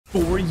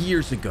4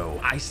 years ago,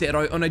 I set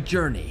out on a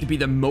journey to be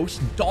the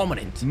most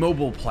dominant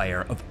mobile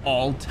player of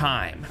all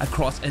time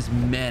across as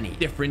many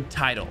different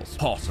titles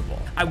possible.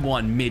 I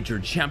won major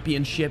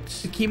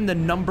championships, became the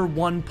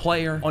 #1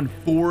 player on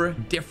 4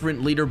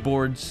 different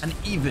leaderboards, and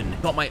even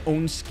got my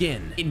own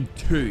skin in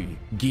 2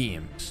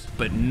 games.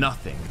 But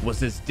nothing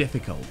was as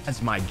difficult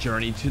as my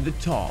journey to the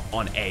top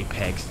on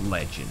Apex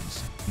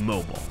Legends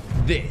Mobile.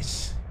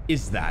 This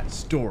is that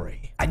story.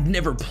 I'd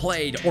never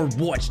played or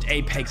watched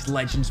Apex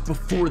Legends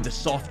before the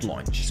soft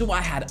launch, so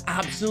I had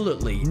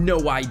absolutely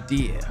no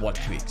idea what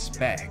to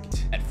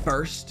expect. At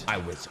first, I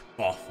was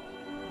awful.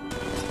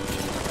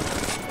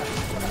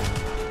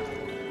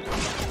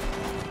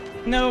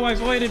 No, I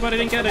avoided, but I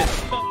didn't get it.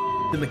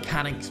 The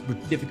mechanics were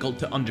difficult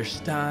to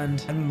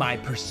understand, and my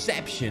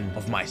perception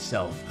of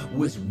myself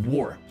was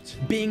warped.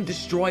 Being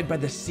destroyed by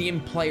the same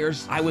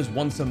players I was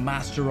once a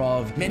master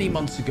of many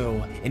months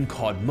ago in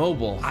COD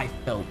Mobile, I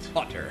felt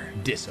utter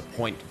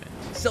disappointment.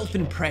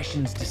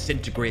 Self-impressions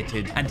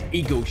disintegrated and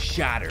ego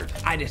shattered.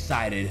 I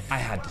decided I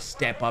had to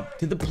step up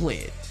to the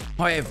plate.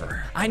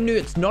 However, I knew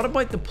it's not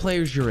about the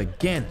players you're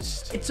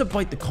against. It's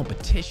about the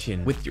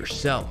competition with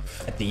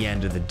yourself. At the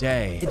end of the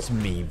day, it's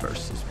me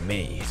versus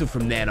me. So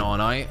from then on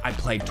out, I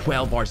played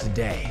 12 hours a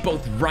day,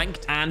 both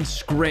ranked and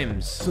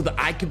scrims, so that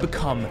I could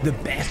become the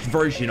best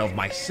version of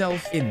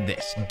myself in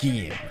this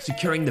game.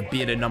 Securing the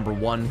beta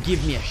 #1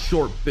 gave me a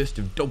short boost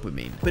of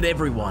dopamine, but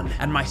everyone,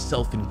 and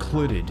myself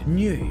included,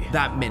 knew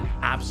that meant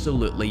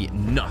absolutely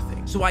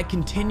nothing. So I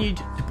continued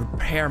to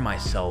prepare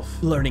myself,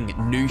 learning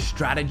new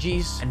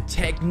strategies and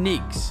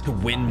techniques to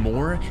win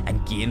more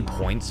and gain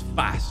points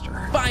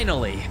faster.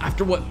 Finally,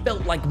 after what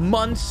felt like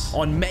months,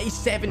 on May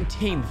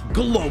 17th,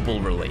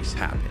 global release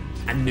happened.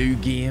 A new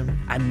game,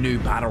 a new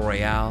battle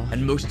royale,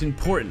 and most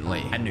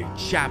importantly, a new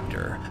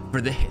chapter for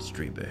the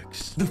history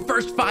books. The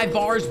first 5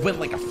 hours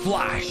went like a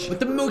flash, with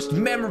the most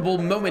memorable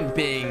moment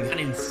being an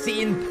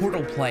insane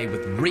portal play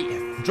with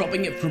Wraith.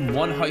 Dropping it from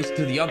one house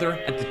to the other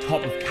at the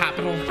top of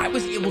Capital, I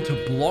was able to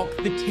block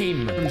the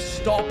team from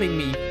stopping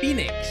me,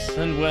 Phoenix.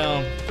 And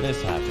well,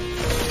 this happened.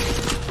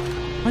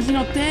 Why is he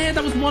not dead?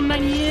 That was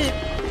 198.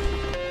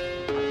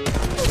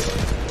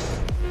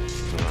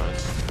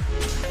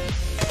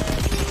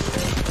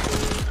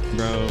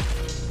 Bro.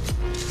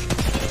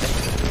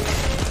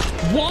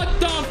 What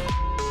the f?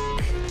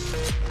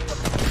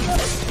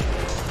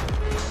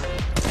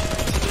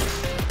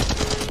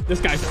 This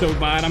guy's so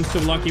bad. I'm so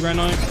lucky right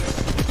now.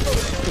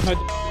 Look how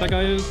that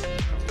guy is.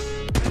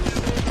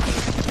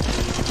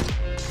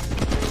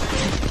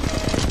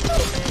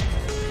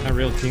 That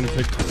real team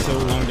took so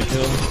long to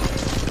kill.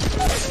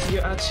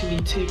 You're actually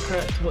too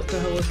cracked. What the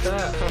hell was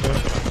that?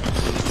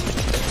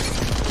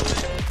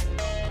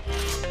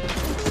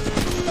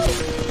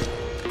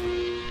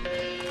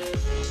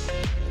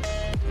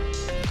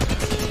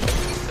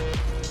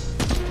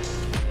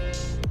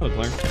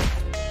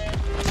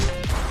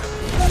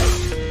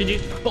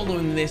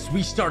 Following this,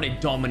 we started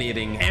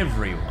dominating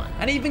everyone,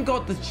 and even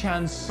got the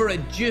chance for a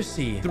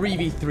juicy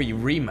 3v3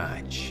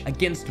 rematch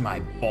against my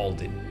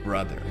balded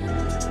brother.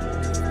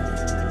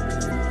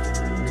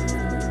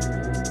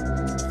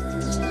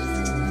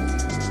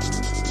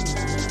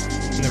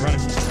 And they're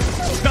running.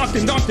 Knocked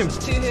him, knocked him!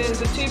 2 here,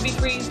 it's a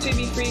 2v3,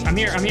 2v3. I'm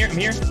here.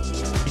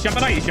 He's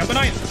jumping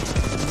out,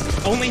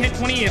 Only hit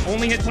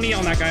 28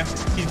 on that guy.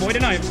 He's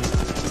voided knife.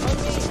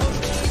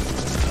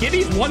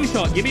 Gibby's one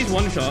shot.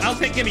 I'll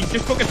take Gibby.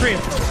 Just focus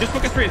Wraith.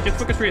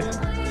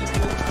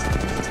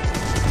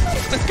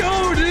 Let's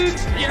go, dude.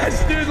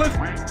 Yes, dude.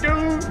 Let's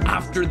go.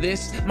 After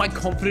this, my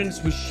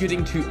confidence was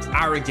shooting to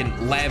arrogant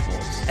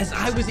levels, as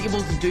I was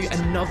able to do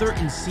another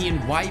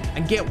insane wipe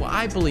and get what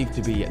I believe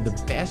to be the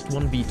best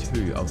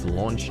 1v2 of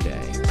launch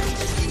day.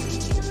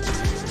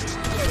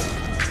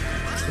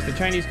 It's the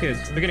Chinese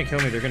kids. They're gonna kill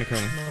me.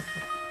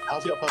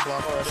 How's he got purple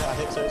armor already? I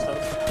hit so.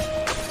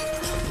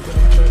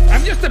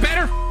 I'm just a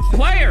better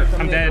player.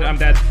 I'm dead. Oh,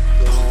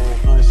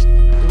 nice.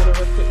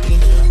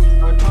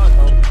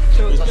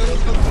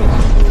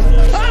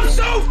 I'm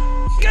so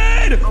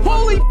good.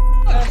 Holy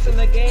Best in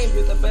the game.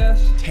 You're the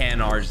best.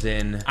 10 hours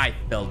in, I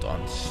felt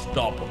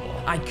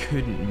unstoppable. I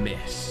couldn't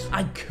miss.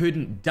 I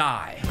couldn't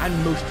die.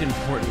 And most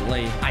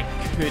importantly, I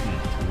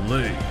couldn't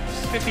lose.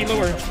 50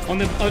 lower on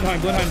the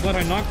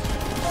Bloodhound knocked.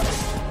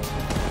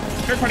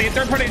 Third party.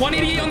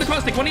 188 on the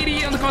caustic.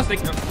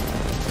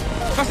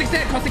 Caustic's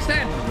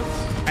dead.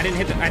 I didn't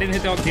hit the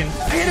Octane.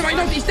 I hit him. I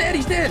knocked. He's dead.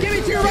 Give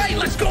me to your right.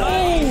 Let's go.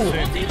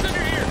 Team's under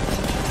here.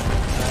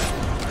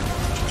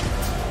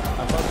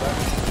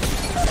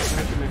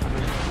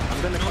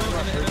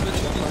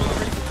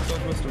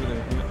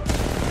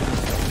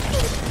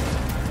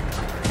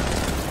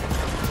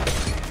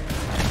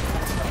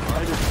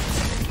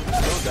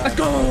 Let's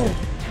go.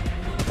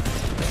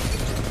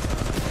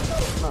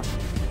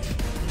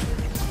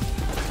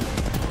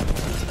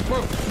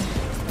 Whoa.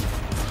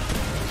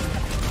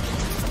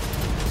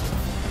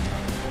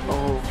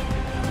 Oh.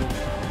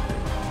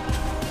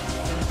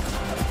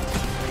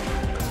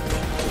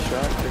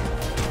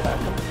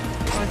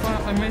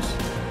 I missed.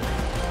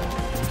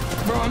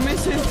 Bro, I'm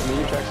missing. Can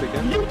you tracks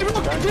again?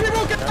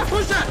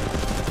 Push that.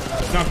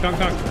 Knock, knock,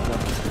 knock.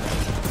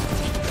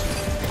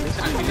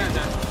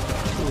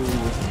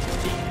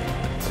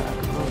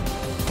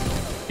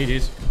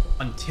 GG's.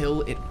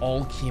 Until it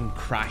all came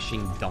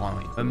crashing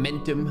down.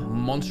 Momentum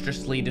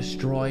monstrously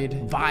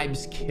destroyed,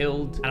 vibes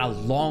killed, and a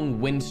long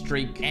win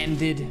streak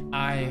ended.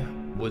 I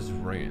was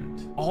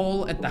ruined.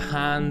 All at the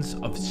hands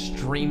of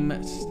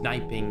stream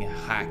sniping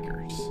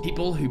hackers.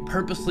 People who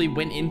purposely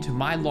went into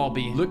my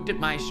lobby, looked at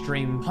my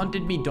stream,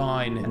 hunted me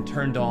down, and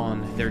turned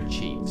on their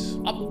cheats.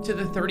 Up to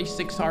the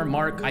 36-hour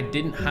mark, I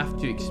didn't have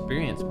to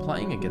experience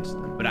playing against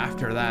them. But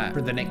after that,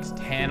 for the next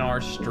 10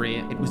 hours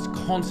straight, it was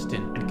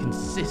constant and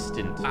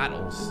consistent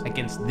battles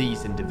against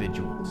these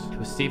individuals. It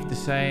was safe to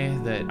say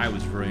that I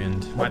was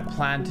ruined. My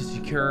plan to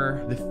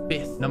secure the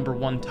 5th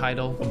 #1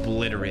 title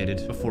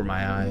obliterated before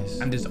my eyes.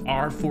 And as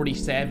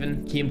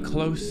R47 came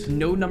close,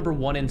 no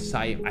 #1 in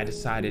sight, I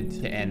decided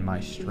to end my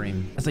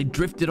stream. As I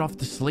drifted off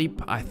to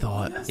sleep, I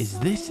thought, is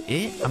this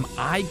it? Am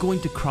I going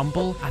to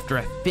crumble after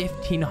a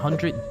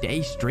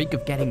 1500-day streak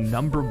of getting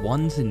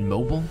 #1s in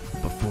mobile?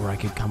 Before I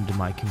could come to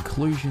my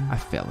conclusion, I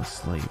fell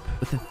asleep.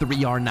 With a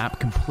 3-hour nap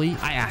complete,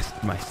 I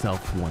asked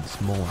myself once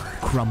more,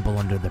 crumble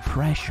under the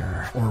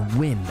pressure or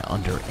win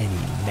under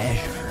any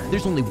measure?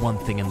 There's only one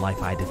thing in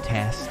life I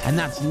detest, and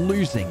that's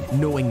losing,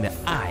 knowing that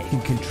I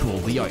can control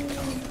the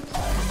outcome.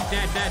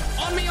 Dead, dead.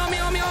 On me, on me,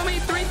 on me, on me.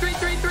 3, 3,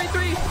 3, 3,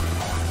 3.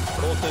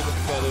 By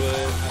the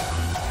way.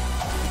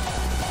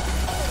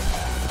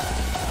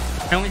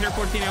 I only hit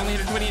 14. I only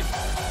hit 20.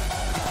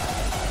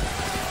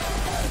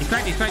 He's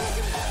cracked. He's cracked.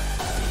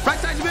 Right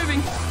side's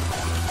moving.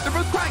 They're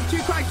both cracked.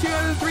 2 cracked. 2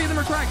 out of the 3 of them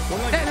are cracked.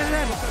 Dead, dead,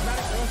 dead.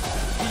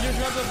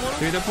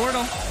 Through the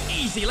portal.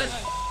 Easy. Let's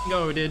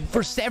go, dude.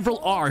 For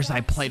several hours, I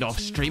played off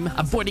stream,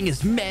 avoiding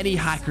as many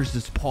hackers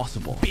as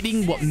possible,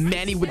 beating what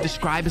many would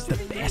describe as the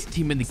best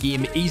team in the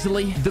game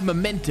easily. The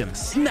momentum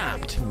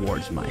snapped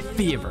towards my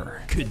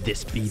favor. Could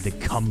this be the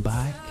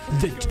comeback?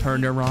 The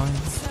turnaround?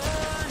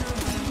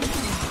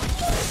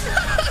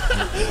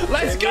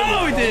 Let's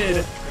go,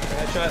 dude!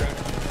 Headshot.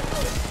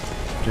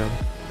 Job.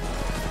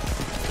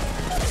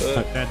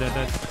 Dead, dead,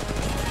 dead.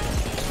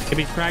 If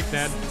he's cracked,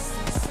 dead.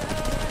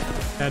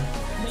 Dead.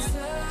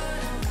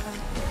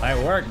 That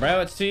worked,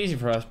 bro. It's too easy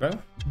for us, bro.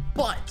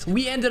 But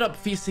we ended up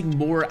facing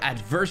more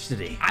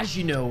adversity. As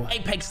you know,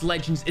 Apex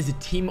Legends is a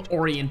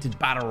team-oriented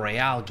battle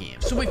royale game.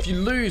 So if you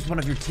lose one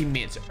of your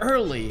teammates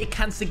early, it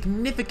can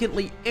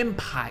significantly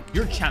impact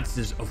your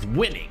chances of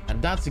winning.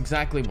 And that's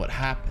exactly what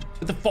happened.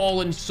 With the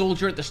fallen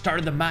soldier at the start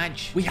of the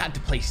match, we had to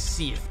play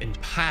safe and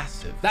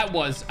passive. That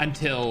was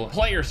until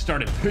players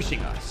started pushing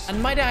us. And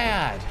might I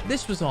add,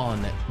 this was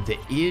on the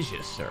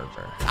Asia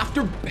server.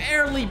 After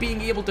barely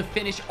being able to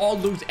finish all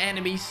those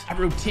enemies, a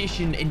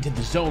rotation into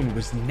the zone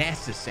was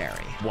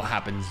necessary. What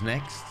happens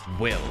next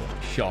will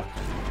shock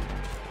you.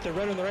 They're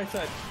right on the right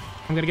side.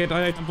 I'm gonna get.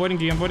 I'm pointing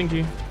to you. I'm pointing to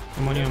you.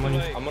 I'm on you. I'm on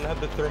you. I'm gonna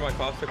have to throw my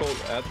classical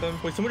at them.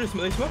 Wait, someone just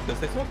they smoked us.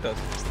 They smoked us.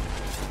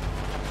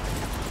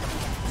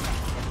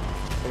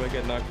 I'm gonna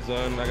get knocked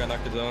zone. I got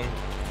knocked zone.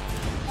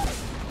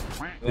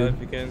 If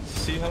you can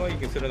see how long you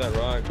consider that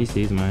rock. He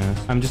sees my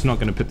ass. I'm just not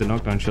gonna put the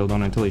knockdown shield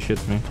on until he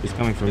shits me. He's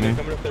coming for me.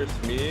 Coming up there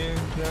to me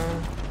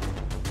now.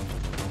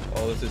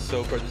 Oh, this is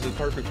so perfect. This is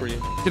perfect for you.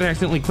 Did I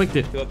accidentally clicked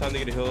it? You'll have time to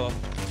get a heal off.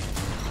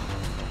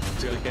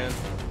 See what you can.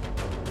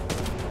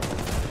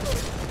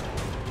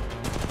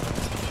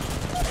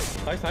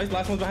 Nice, nice.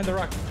 Last one's behind the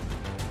rock.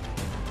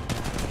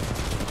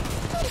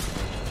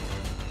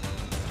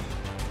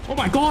 Oh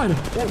my god!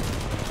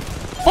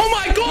 Oh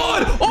my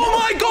god! Oh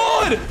my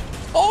god!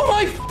 Oh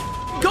my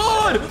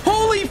god!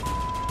 Holy!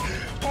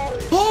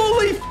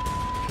 Holy!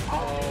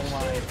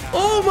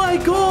 Oh my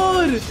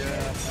god!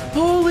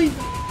 Holy!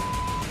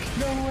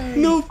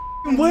 No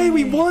way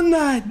we won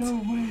that! No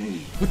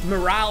way! With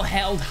morale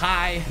held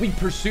high, we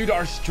pursued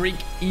our streak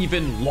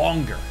even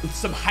longer. With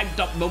some hyped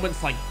up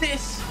moments like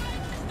this.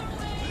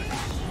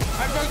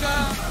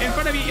 In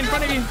front of you, in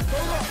front of you.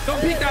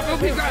 Don't peek that, don't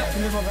peek that.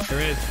 There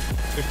is.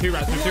 There's 2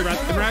 rats, there's 2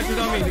 rats. The Mirage is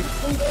on me.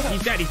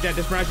 He's dead, he's dead.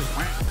 This Mirage is...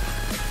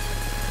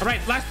 All right,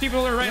 last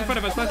people are right in front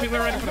of us. Last people are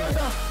right in front of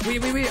us. Wait,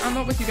 wait, wait. I'm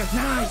not with you guys.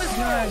 Nice,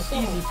 nice.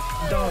 Easy.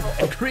 Dog.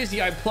 And crazy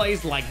how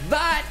plays like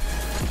that.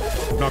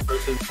 Knock.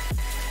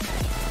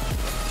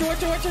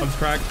 I'm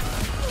cracked.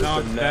 No,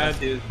 I'm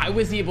dead. I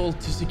was able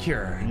to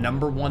secure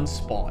 #1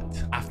 spot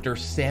after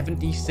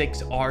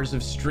 76 hours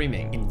of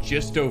streaming in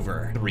just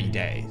over 3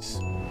 days.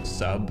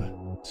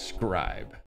 Subscribe.